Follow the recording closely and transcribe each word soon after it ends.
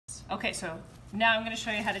Okay, so now I'm going to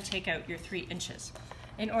show you how to take out your 3 inches.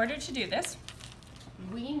 In order to do this,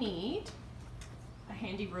 we need a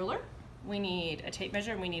handy ruler, we need a tape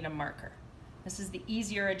measure, and we need a marker. This is the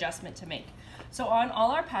easier adjustment to make. So on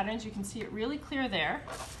all our patterns, you can see it really clear there.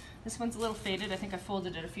 This one's a little faded. I think I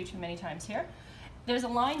folded it a few too many times here. There's a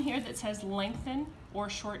line here that says lengthen or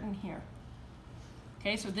shorten here.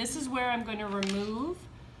 Okay, so this is where I'm going to remove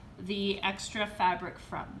the extra fabric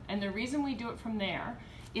from. And the reason we do it from there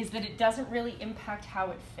is that it doesn't really impact how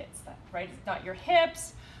it fits, right? It's not your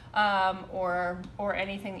hips or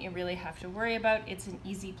anything that you really have to worry about. It's an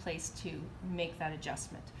easy place to make that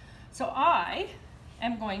adjustment. So I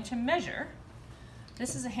am going to measure.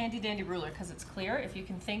 This is a handy dandy ruler because it's clear. If you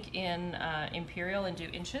can think in imperial and do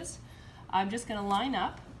inches, I'm just going to line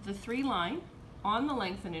up the 3 line on the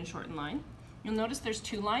lengthen and shorten line. You'll notice there's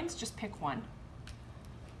 2 lines, just pick one.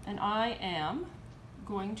 And I am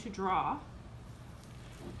going to draw,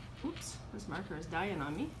 oops, this marker is dying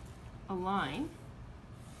on me, a line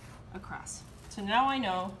across. So now I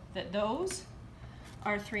know that those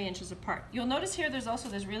are 3 inches apart. You'll notice here there's also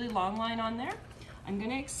this really long line on there. I'm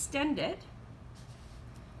going to extend it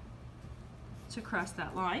to cross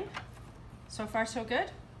that line. So far so good?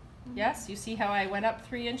 Mm-hmm. Yes, you see how I went up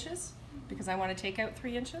 3 inches because I want to take out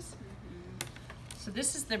 3 inches? Mm-hmm. So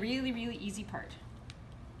this is the really, really easy part.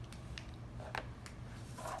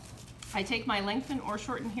 I take my lengthen or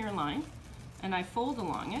shorten here line and I fold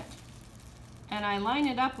along it and I line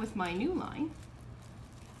it up with my new line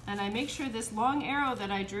and I make sure this long arrow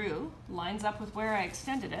that I drew lines up with where I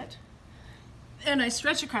extended it, and I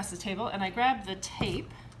stretch across the table and I grab the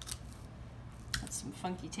tape, that's some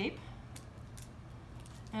funky tape,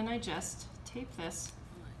 and I just tape this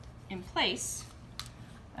in place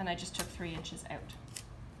and I just took 3 inches out.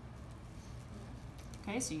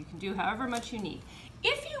 Okay, so you can do however much you need.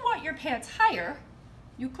 If you want your pants higher,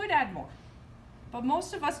 you could add more, but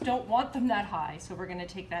most of us don't want them that high, so we're going to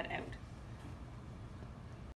take that out.